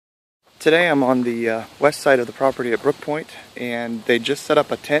Today I'm on the west side of the property at Brook Pointe, and they just set up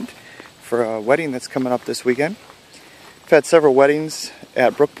a tent for a wedding that's coming up this weekend. We've had several weddings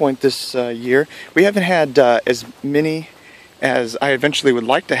at Brook Pointe this year. We haven't had as many as I eventually would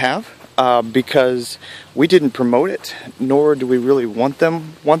like to have because we didn't promote it, nor do we really want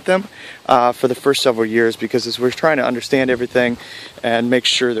them for the first several years, because as we're trying to understand everything and make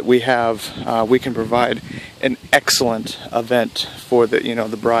sure that we can provide an excellent event for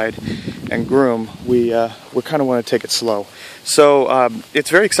the bride and groom, we kind of want to take it slow. So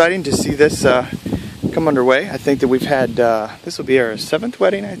it's very exciting to see this come underway. I think that we've had this will be our 7th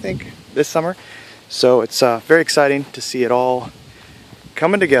wedding, I think, this summer. So it's very exciting to see it all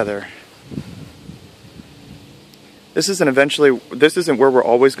coming together. This isn't where we're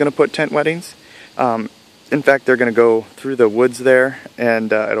always going to put tent weddings. In fact, they're going to go through the woods there,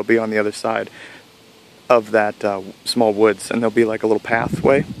 and it'll be on the other side of that small woods, and there'll be like a little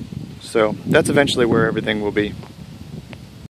pathway. So that's eventually where everything will be.